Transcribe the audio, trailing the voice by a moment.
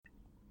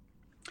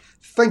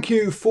Thank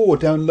you for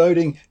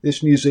downloading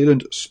this New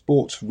Zealand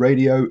Sports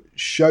Radio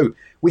show.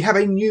 We have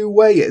a new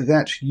way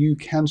that you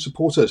can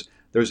support us.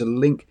 There is a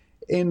link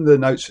in the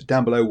notes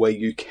down below where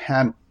you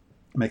can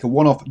make a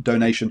one-off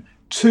donation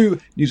to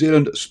New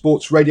Zealand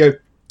Sports Radio.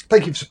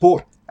 Thank you for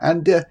support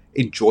and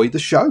enjoy the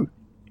show.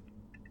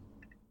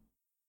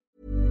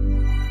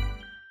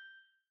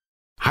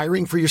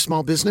 Hiring for your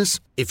small business?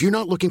 If you're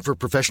not looking for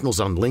professionals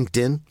on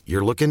LinkedIn,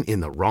 you're looking in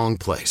the wrong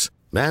place.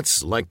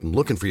 That's like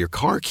looking for your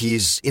car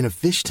keys in a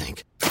fish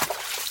tank.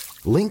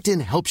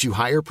 LinkedIn helps you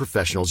hire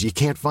professionals you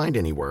can't find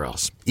anywhere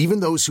else, even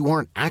those who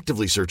aren't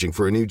actively searching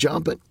for a new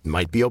job but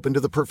might be open to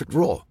the perfect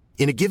role.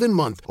 In a given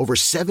month, over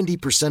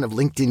 70% of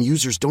LinkedIn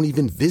users don't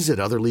even visit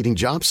other leading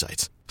job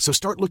sites. So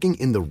start looking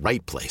in the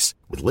right place.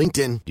 With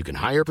LinkedIn, you can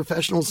hire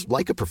professionals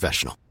like a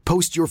professional.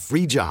 Post your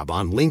free job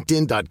on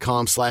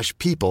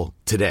linkedin.com/people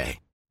today.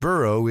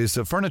 Burrow is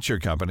a furniture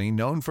company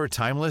known for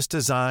timeless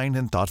design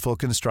and thoughtful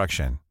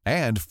construction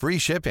and free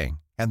shipping,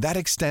 and that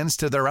extends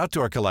to their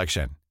outdoor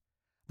collection.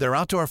 Their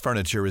outdoor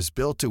furniture is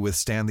built to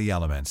withstand the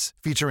elements,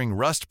 featuring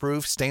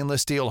rust-proof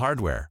stainless steel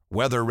hardware,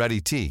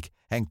 weather-ready teak,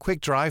 and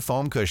quick-dry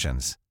foam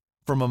cushions.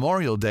 For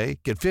Memorial Day,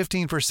 get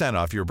 15%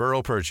 off your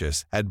Burrow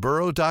purchase at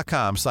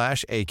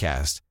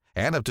burrow.com/acast,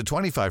 and up to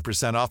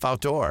 25% off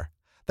outdoor.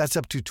 That's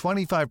up to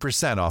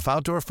 25% off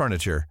outdoor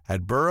furniture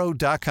at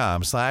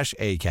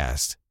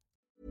burrow.com/acast.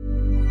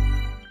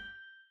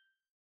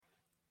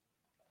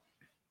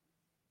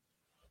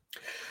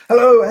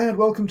 Hello and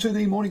welcome to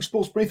the morning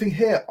sports briefing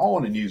here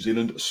on New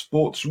Zealand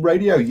Sports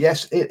Radio.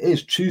 Yes, it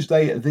is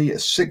Tuesday the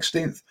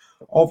 13th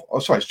of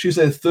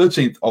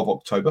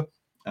October.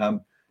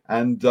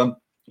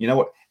 You know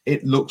what?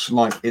 It looks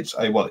like it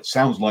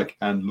sounds like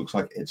and looks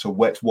like it's a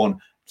wet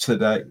one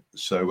today.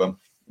 So,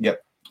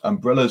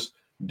 umbrellas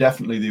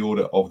definitely the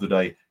order of the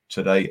day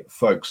today,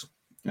 folks.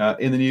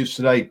 In the news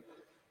today,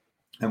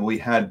 and we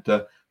had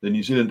the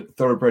New Zealand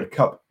Thoroughbred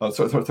Cup,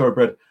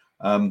 Thoroughbred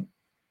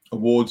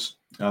Awards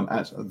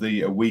at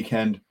the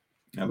weekend.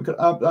 We've got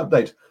an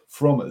update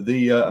from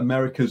the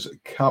America's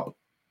Cup.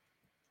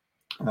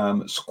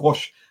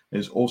 Squash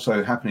is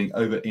also happening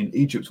over in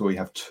Egypt, where we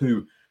have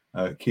two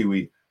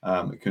Kiwi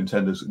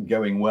contenders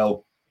going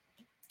well.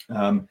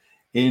 In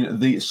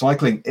the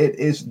cycling, it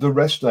is the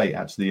rest day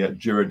at the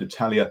Giro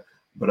d'Italia,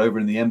 but over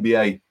in the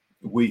NBA,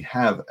 we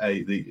have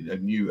we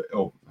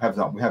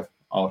have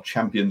our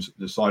champions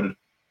decided.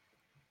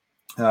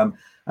 And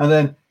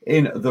then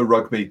in the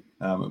rugby,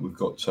 we've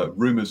got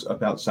rumours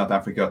about South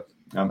Africa,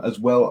 as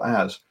well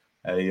as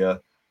a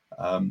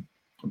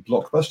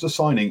blockbuster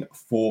signing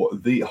for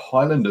the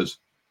Highlanders.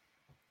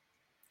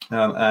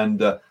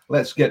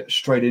 Let's get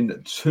straight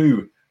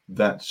into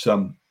that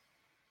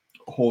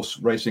horse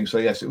racing. So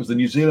yes, it was the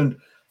New Zealand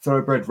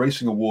Thoroughbred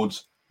Racing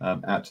Awards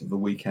at the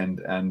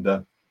weekend,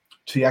 and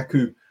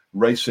Tiaku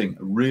Racing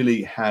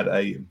really had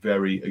a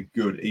very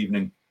good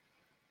evening.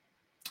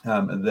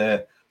 And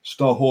their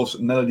star horse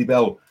Melody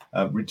Bell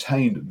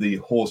retained the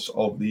Horse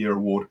of the Year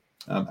award,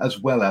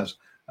 as well as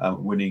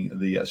winning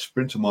the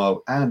sprinter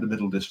mile and the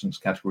middle distance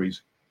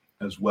categories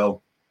as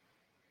well.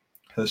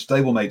 Her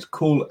stablemate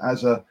Cool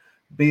as a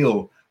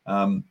Beal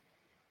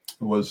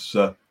was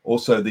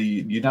also the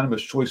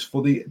unanimous choice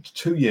for the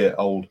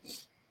 2-year-old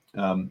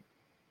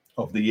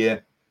of the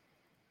year,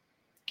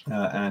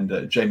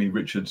 and Jamie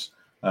Richards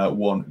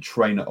won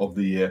Trainer of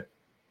the Year,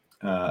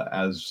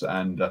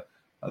 the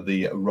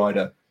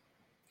rider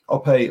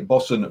Ope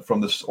Bosson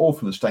from the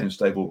Staying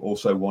Stable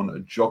also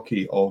won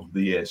Jockey of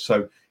the Year.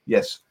 So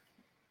yes,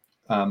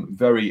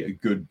 very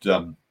good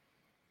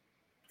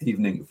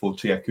evening for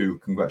Tiaku.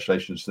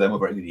 Congratulations to them. A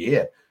very good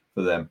year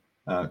for them.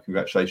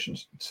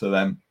 Congratulations to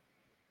them.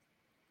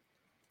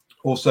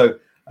 Also,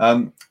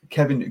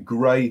 Kevin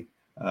Gray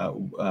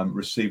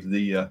received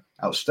the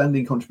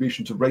Outstanding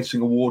Contribution to Racing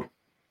Award.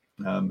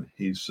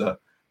 He's at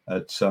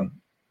the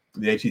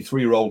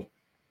 83-year-old.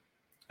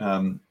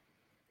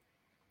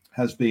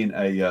 Has been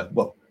a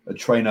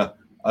trainer,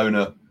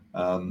 owner,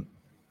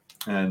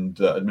 and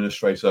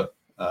administrator,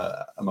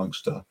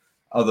 amongst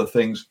other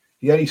things.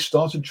 He only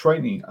started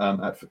training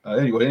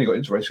only got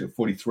into racing at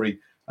 43,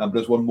 but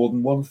has won more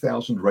than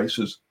 1,000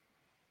 races,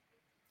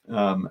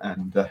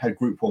 and had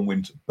Group 1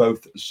 wins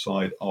both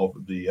side of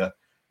the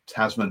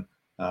Tasman.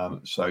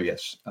 So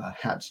yes,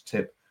 hat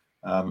tip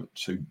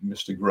to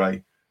Mr.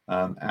 Gray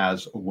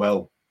as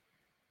well.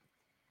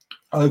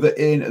 Over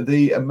in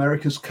the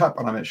America's Cup,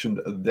 and I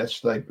mentioned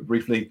yesterday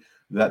briefly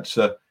that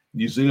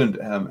New Zealand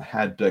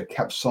had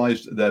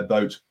capsized their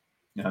boat.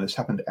 Now, this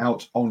happened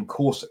out on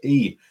Course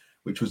E,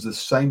 which was the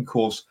same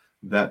course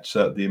that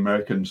the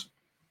Americans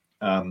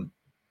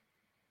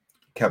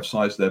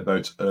capsized their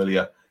boats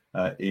earlier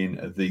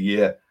in the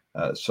year.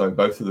 So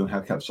both of them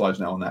have capsized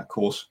now on that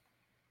course.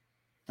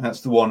 And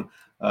that's the one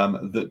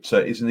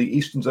that is in the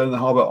eastern zone of the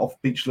harbour off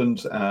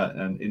Beachlands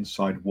and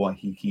inside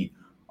Waiheke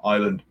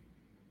Island.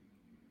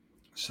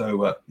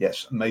 So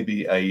yes,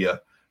 maybe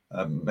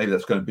maybe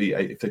that's going to be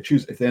if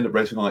they end up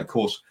racing on that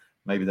course,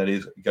 maybe that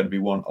is going to be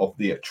one of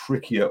the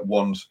trickier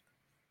ones.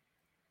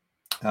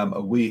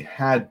 We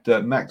had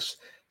Max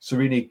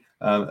Serini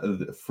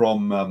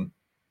from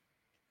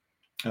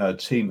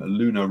Team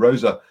Luna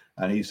Rosa,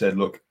 and he said,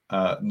 look,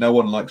 no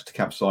one likes to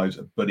capsize,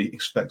 but he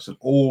expects that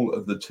all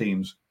of the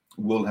teams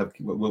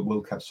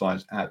will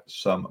capsize at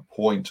some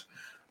point.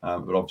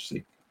 But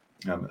obviously,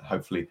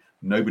 hopefully,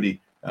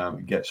 nobody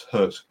gets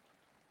hurt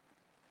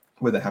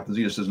when that happens.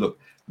 He just says, look,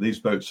 these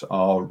boats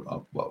are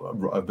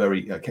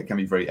very can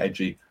be very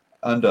edgy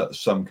under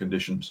some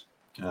conditions.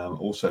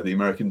 Also, the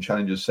American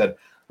challengers said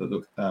that,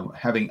 look,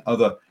 having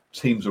other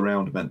teams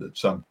around meant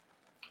that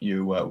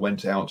you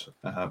went out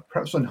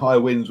perhaps on higher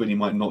winds when you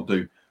might not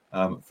do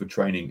for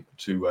training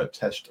to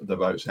test the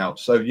boats out.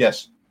 So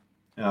yes,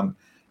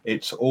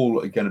 it's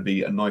all going to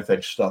be a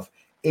knife-edge stuff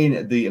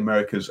in the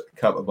America's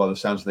Cup by the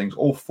sounds of things.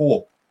 All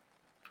four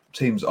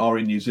teams are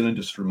in New Zealand,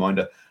 just a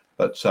reminder,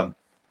 but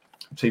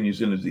Team New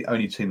Zealand is the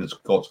only team that's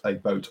got a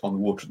boat on the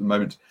water at the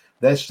moment.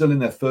 They're still in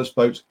their first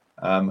boat,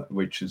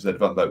 which is their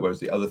development boat, whereas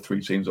the other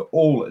three teams are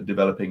all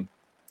developing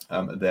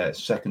their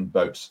second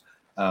boats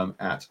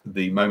at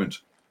the moment.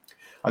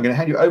 I'm going to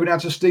hand you over now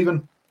to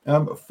Stephen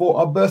for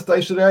our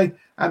birthdays today,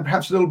 and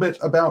perhaps a little bit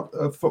about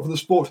for the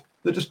sport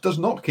that just does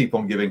not keep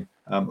on giving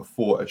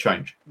for a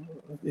change.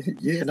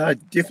 Yeah, no,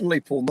 definitely,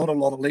 Paul. Not a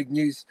lot of league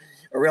news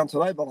around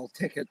today, but I'll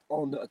take it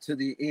on to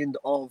the end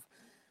of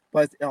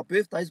both our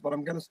birthdays. But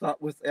I'm going to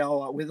start with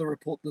our weather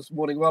report this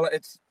morning. Well,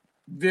 it's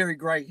very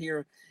grey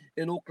here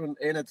in Auckland,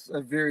 and it's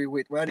very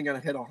wet. We're only going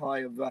to hit a high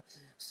of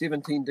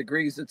 17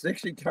 degrees. It's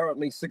actually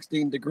currently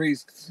 16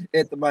 degrees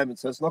at the moment,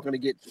 so it's not going to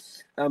get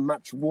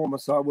much warmer.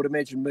 So I would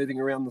imagine moving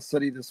around the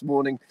city this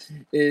morning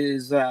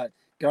is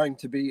going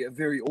to be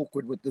very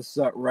awkward with this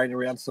rain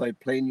around. So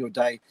plan your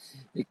day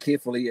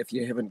carefully if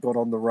you haven't got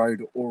on the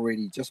road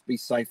already. Just be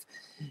safe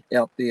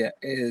out there,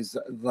 as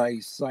they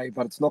say.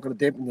 But it's not going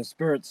to dampen the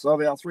spirits of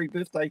our three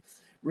birthday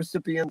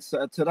recipients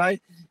today.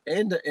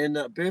 And in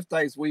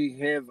birthdays, we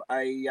have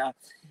a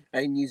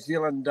New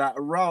Zealand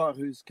rower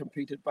who's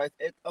competed both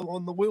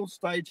on the world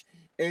stage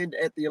and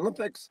at the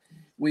Olympics.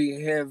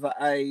 We have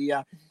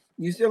a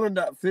New Zealand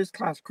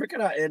first-class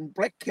cricketer and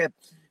black cap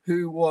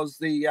who was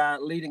the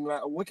leading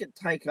wicket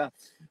taker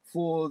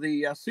for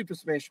the Super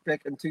Smash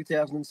back in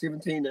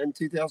 2017 and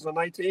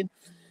 2018.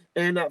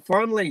 And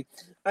finally,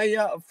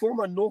 a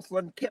former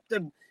Northland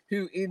captain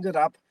who ended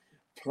up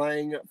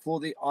playing for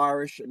the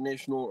Irish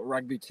national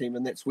rugby team.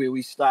 And that's where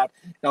we start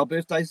our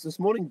birthdays this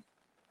morning.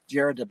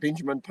 Jared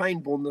Benjamin Payne,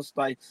 born this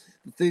day,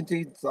 the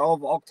 13th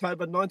of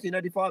October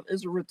 1985,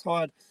 is a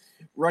retired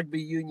rugby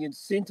union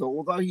centre,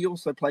 although he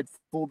also played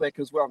fullback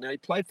as well. Now, he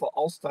played for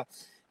Ulster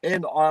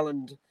and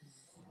Ireland,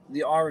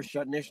 the Irish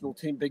national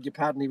team, beg your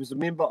pardon. He was a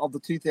member of the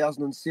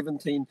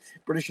 2017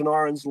 British and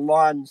Irish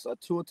Lions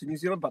tour to New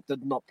Zealand, but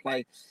did not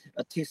play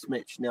a test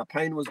match. Now,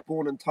 Payne was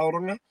born in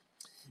Tauranga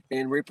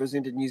and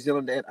represented New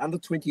Zealand at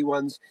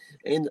under-21s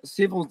and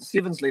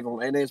sevens level.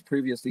 And as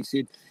previously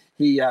said,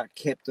 he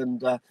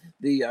captained the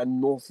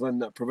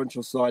Northland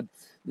provincial side,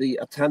 the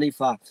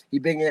Taniwha. He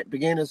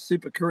began his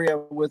super career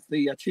with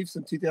the Chiefs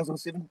in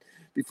 2007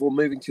 before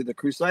moving to the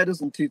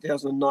Crusaders in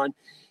 2009.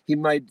 He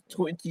made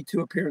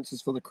 22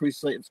 appearances for the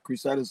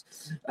Crusaders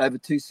over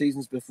 2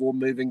 seasons before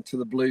moving to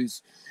the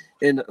Blues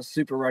in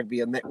Super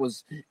Rugby, and that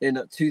was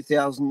in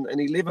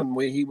 2011,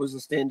 where he was a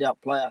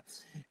standout player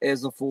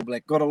as a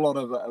fullback. Got a lot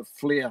of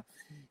flair,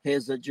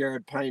 has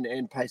Jared Payne,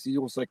 and pace. He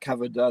also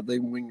covered the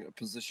wing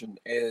position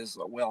as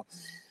well.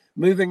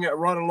 Moving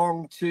right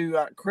along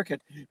to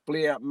cricket,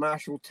 Blair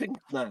Marshall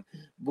Tinkner,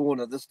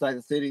 born this day,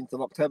 the 13th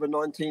of October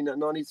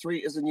 1993,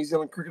 is a New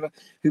Zealand cricketer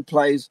who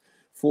plays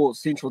for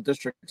Central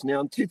Districts.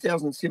 Now, in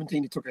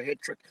 2017, he took a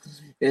hat-trick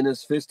in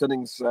his first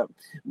innings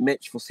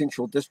match for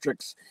Central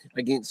Districts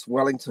against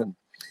Wellington.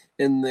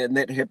 And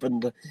that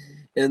happened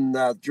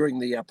during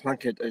the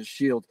Plunket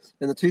Shield.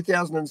 In the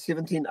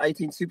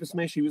 2017-18 Super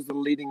Smash, he was the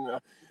leading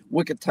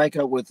wicket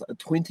taker with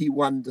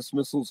 21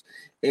 dismissals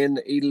in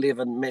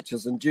 11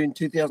 matches. In June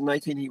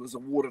 2018, he was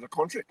awarded a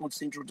contract with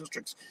Central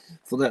Districts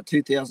for that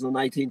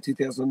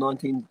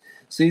 2018-2019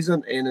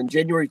 season. And in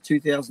January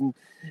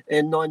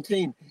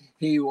 2019,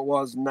 he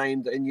was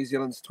named in New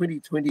Zealand's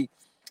 2020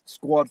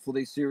 squad for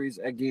the series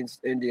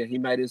against India. He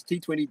made his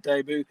T20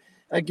 debut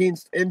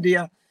against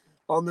India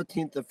on the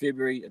 10th of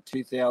February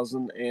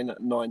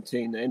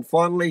 2019. And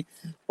finally,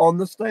 on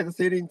this day, the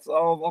 13th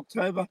of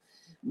October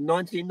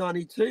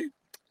 1992,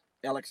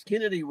 Alex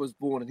Kennedy was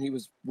born, and he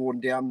was born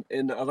down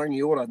in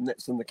Rangiora, and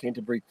that's in the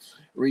Canterbury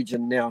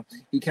region now.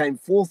 He came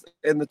fourth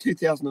in the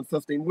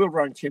 2015 World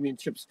Rowing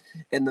Championships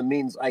and the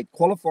men's 8,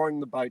 qualifying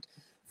the boat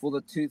for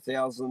the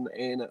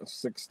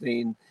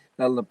 2016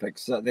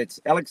 Olympics. That's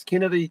Alex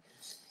Kennedy,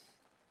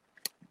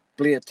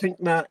 Blair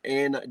Tinkner,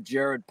 and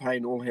Jared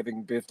Payne, all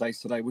having birthdays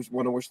today. We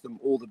want to wish them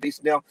all the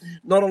best. Now,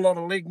 not a lot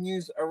of league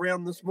news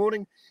around this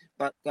morning,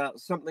 but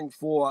something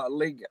for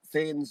league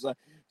fans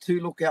to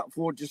look out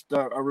for. Just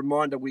a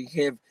reminder, we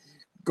have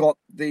got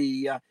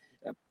the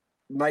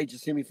major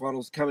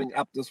semi-finals coming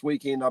up this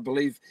weekend. I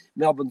believe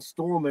Melbourne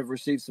Storm have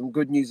received some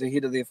good news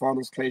ahead of their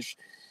finals clash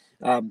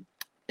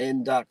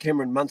and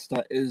Cameron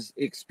Munster is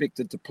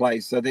expected to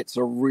play. So that's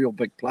a real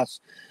big plus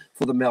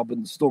for the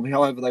Melbourne Storm.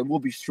 However, they will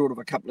be short of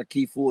a couple of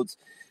key forwards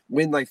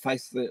when they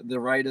face the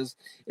Raiders.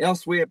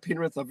 Elsewhere,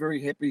 Penrith are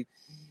very happy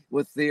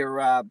with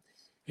their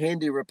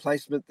handy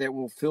replacement that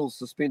will fill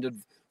suspended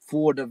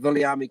forward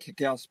Viliami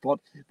Kikau spot,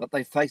 but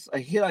they face a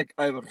headache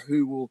over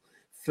who will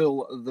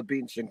fill the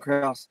bench, and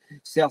Kraus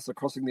South are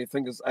crossing their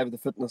fingers over the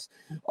fitness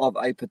of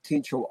a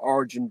potential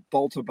Origin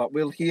bolter. But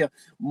we'll hear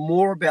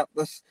more about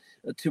this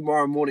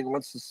tomorrow morning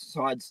once the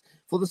sides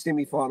for the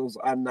semi-finals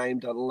are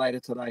named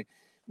later today.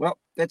 Well,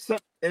 that's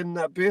it in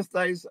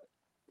birthdays,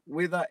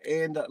 weather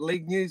and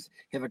league news.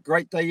 Have a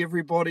great day,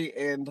 everybody,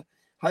 and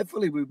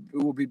hopefully we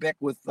will be back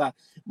with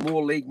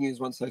more league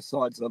news once those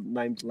sides are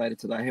named later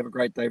today. Have a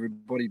great day,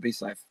 everybody. Be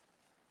safe.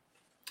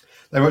 Thank you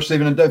very much,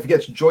 Stephen. And don't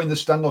forget to join the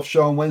Standoff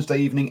show on Wednesday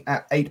evening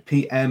at 8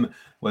 p.m,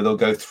 where they'll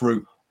go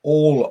through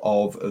all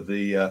of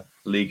the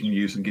league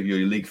news and give you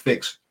your league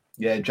fix.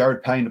 Yeah,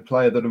 Jared Payne, a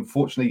player that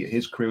unfortunately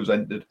his career was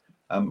ended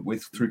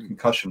through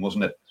concussion,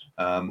 wasn't it?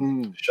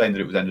 Shame that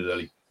it was ended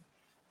early.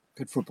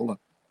 Good footballer.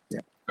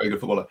 Yeah. Very good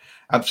footballer.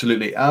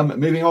 Absolutely.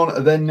 Moving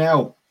on then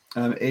now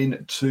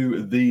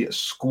into the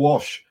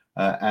squash.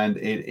 And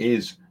it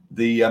is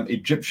the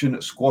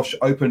Egyptian Squash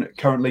Open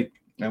currently.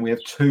 And we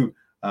have two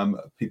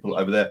people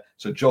over there.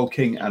 So Joel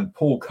King and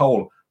Paul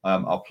Cole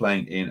are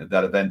playing in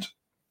that event.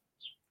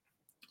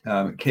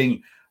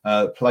 King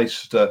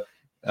placed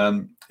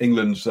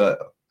England's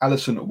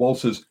Alison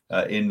Walters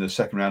in the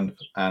second round,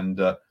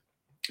 and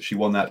she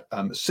won that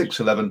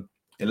 6-11,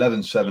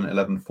 11-7,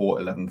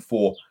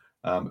 11-4,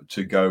 11-4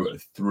 to go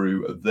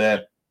through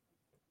there.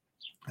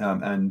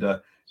 And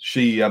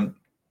she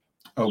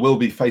will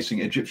be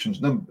facing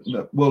Egyptian's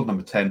world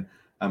number 10,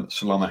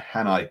 Salama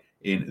Hanai,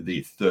 in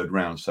the third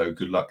round. So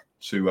good luck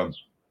to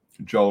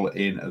Joel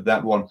in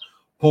that one.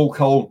 Paul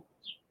Cole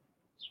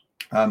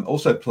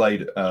also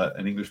played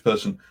an English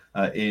person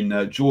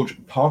in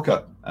George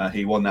Parker.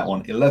 He won that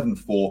one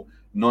 11-4,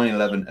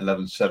 9-11,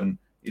 11-7,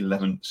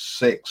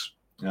 11-6.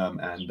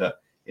 And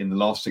in the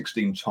last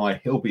 16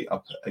 tie, he'll be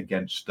up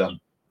against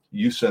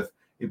Youssef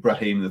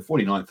Ibrahim, the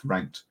 49th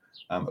ranked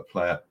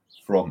player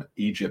from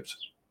Egypt.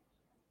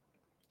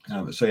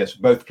 So yes,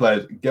 both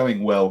players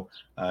going well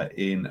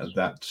in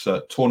that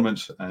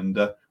tournament, and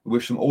we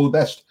wish them all the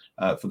best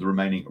for the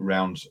remaining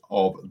rounds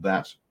of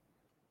that.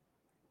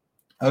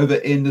 Over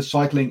in the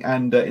cycling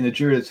and in the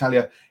Giro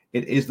d'Italia,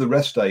 it is the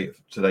rest day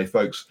today,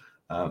 folks,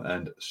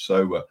 and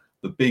so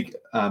the big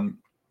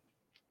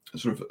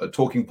sort of a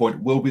talking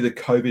point will be the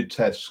COVID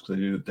tests. They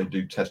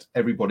do test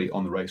everybody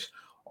on the race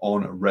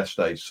on rest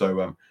day,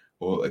 so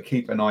we'll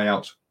keep an eye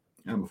out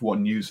for what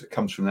news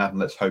comes from that, and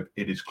let's hope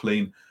it is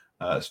clean.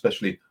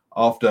 Especially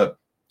after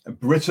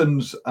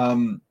Britain's,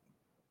 I've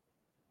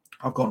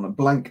gone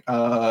blank,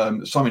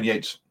 Simon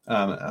Yates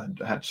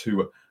had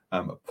to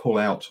pull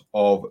out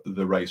of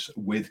the race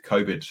with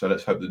COVID. So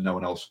let's hope that no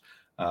one else,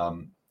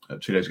 2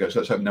 days ago, so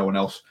let's hope no one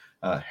else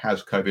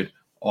has COVID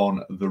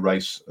on the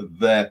race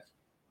there.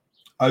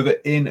 Over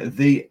in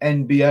the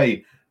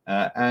NBA,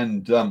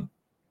 and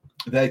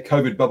their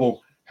COVID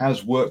bubble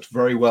has worked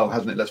very well,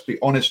 hasn't it? Let's be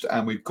honest.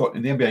 And we've got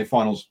in the NBA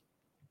Finals,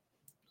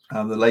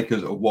 the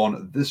Lakers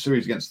won this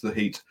series against the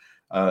Heat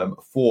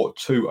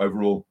 4-2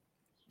 overall,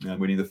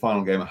 winning the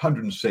final game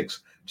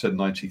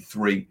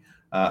 106-93.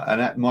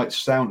 And that might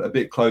sound a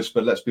bit close,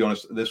 but let's be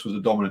honest, this was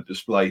a dominant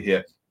display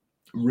here.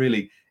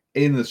 Really,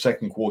 in the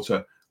second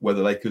quarter, where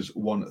the Lakers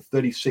won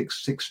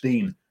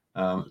 36-16,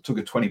 took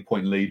a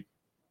 20-point lead.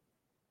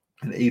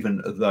 And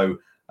even though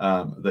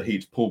the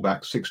Heat pulled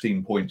back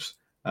 16 points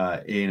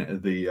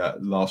in the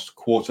last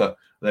quarter,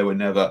 they were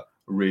never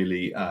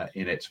really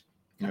in it.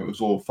 It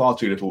was all far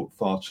too little,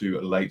 far too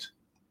late.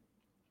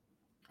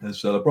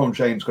 As LeBron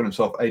James got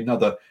himself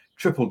another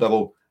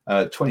triple-double,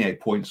 28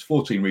 points,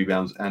 14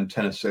 rebounds, and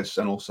 10 assists,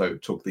 and also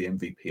took the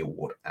MVP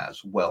award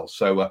as well.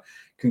 So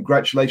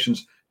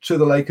congratulations to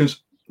the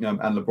Lakers. And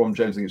LeBron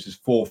James, I think it's his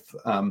fourth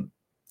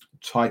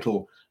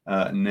title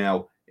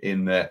now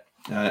in there.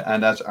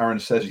 And as Aaron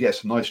says,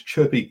 yes, a nice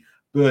chirpy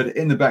bird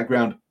in the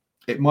background.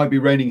 It might be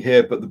raining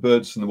here, but the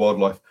birds and the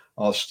wildlife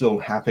are still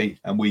happy,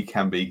 and we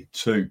can be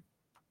too.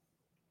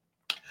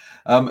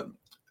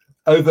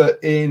 Over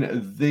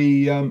in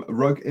the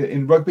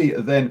rugby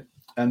then,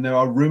 and there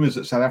are rumours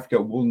that South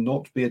Africa will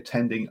not be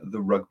attending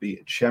the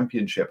Rugby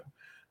Championship.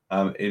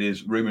 It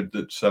is rumoured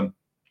that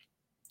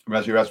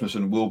Rassie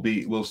Rasmussen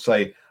will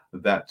say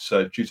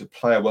that due to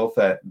player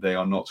welfare, they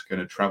are not going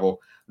to travel.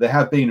 There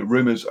have been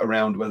rumours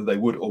around whether they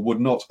would or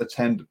would not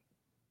attend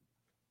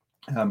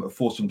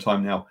for some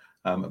time now,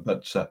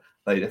 but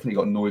they definitely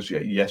got noise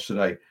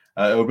yesterday.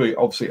 It will be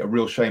obviously a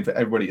real shame for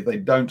everybody if they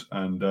don't,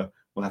 and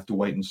we'll have to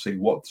wait and see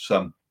what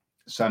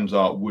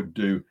SANZAAR would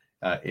do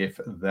if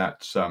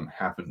that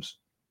happens.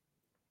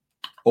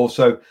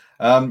 Also,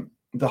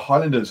 the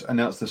Highlanders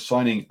announced the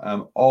signing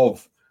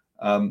of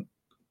a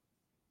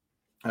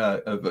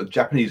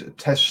Japanese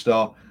test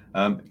star,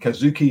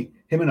 Kazuki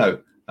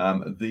Himeno,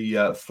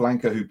 the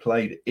flanker who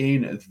played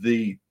in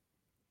the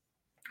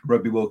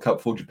Rugby World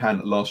Cup for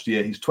Japan last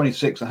year. He's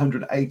 26,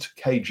 108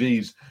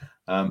 kgs,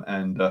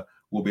 and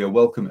will be a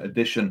welcome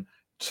addition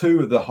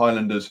to the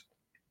Highlanders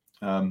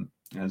and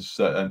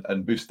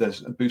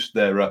boost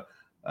their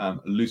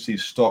Lucy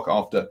stock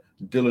after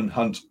Dylan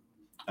Hunt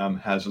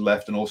has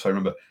left. And also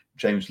remember,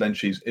 James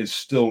Lenchies is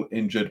still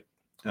injured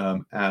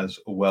as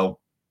well.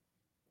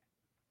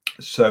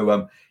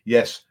 So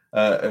yes,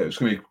 it's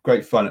going to be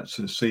great fun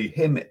to see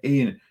him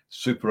in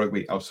Super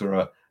Rugby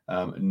Aotearoa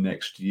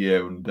next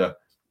year. And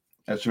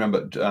let's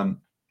remember,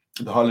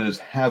 the Highlanders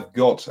have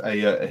got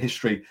a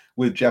history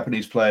with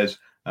Japanese players,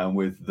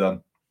 with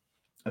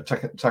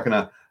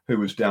Takana, who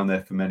was down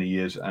there for many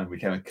years and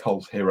became a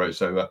cult hero.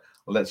 So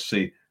let's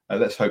see.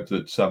 Let's hope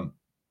that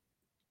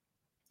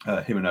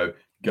Himeno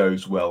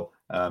goes well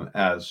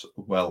as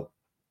well.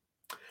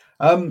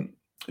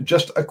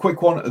 Just a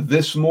quick one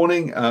this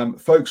morning,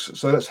 folks.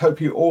 So let's hope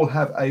you all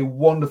have a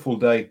wonderful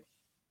day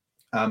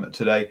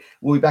today.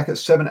 We'll be back at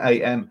 7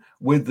 a.m.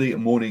 with the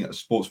morning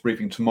sports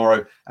briefing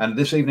tomorrow, and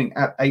this evening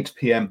at 8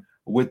 p.m.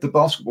 with the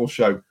basketball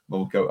show.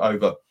 We'll go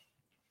over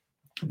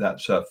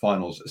that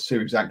finals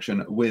series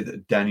action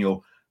with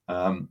Daniel.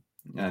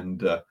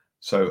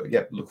 So,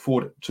 yeah, look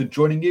forward to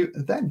joining you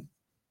then.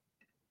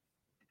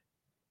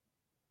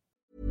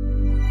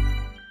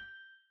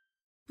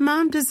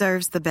 Mom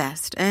deserves the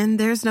best, and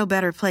there's no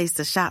better place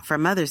to shop for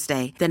Mother's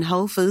Day than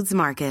Whole Foods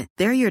Market.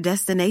 They're your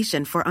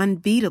destination for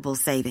unbeatable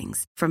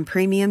savings, from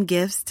premium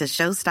gifts to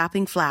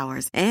show-stopping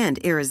flowers and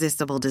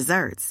irresistible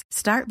desserts.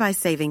 Start by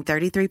saving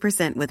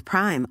 33% with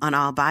Prime on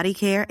all body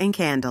care and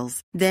candles.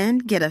 Then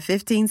get a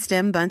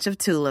 15-stem bunch of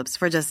tulips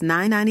for just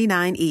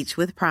 $9.99 each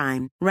with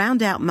Prime.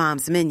 Round out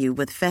Mom's menu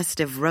with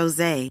festive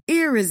rosé,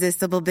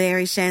 irresistible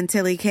berry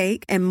chantilly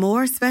cake, and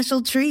more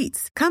special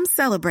treats. Come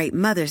celebrate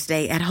Mother's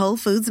Day at Whole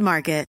Foods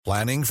Market.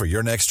 Planning for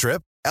your next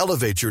trip?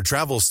 Elevate your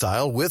travel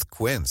style with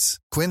Quince.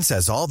 Quince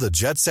has all the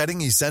jet-setting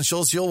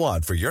essentials you'll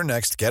want for your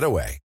next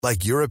getaway,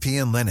 like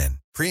European linen,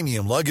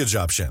 premium luggage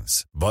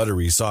options,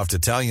 buttery soft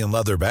Italian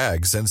leather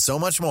bags, and so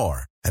much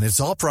more. And it's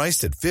all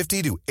priced at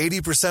 50 to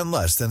 80%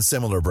 less than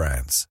similar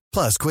brands.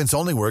 Plus, Quince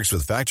only works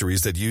with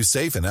factories that use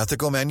safe and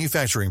ethical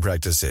manufacturing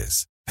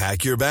practices.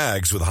 Pack your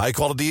bags with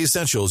high-quality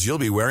essentials you'll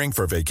be wearing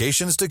for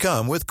vacations to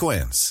come with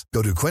Quince.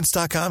 Go to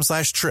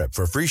quince.com/trip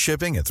for free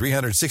shipping and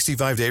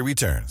 365-day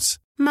returns.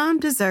 Mom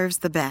deserves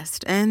the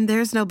best, and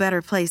there's no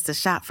better place to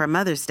shop for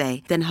Mother's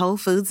Day than Whole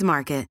Foods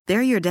Market.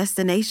 They're your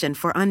destination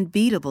for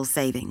unbeatable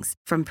savings,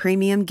 from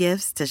premium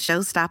gifts to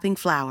show-stopping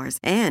flowers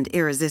and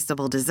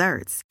irresistible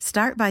desserts.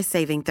 Start by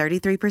saving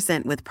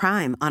 33% with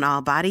Prime on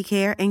all body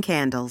care and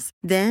candles.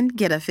 Then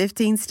get a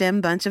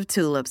 15-stem bunch of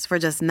tulips for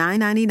just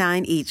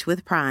 $9.99 each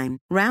with Prime.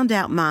 Round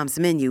out Mom's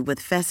menu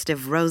with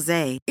festive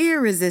rosé,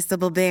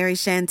 irresistible berry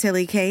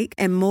chantilly cake,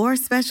 and more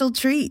special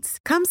treats.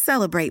 Come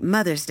celebrate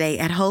Mother's Day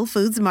at Whole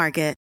Foods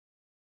Market.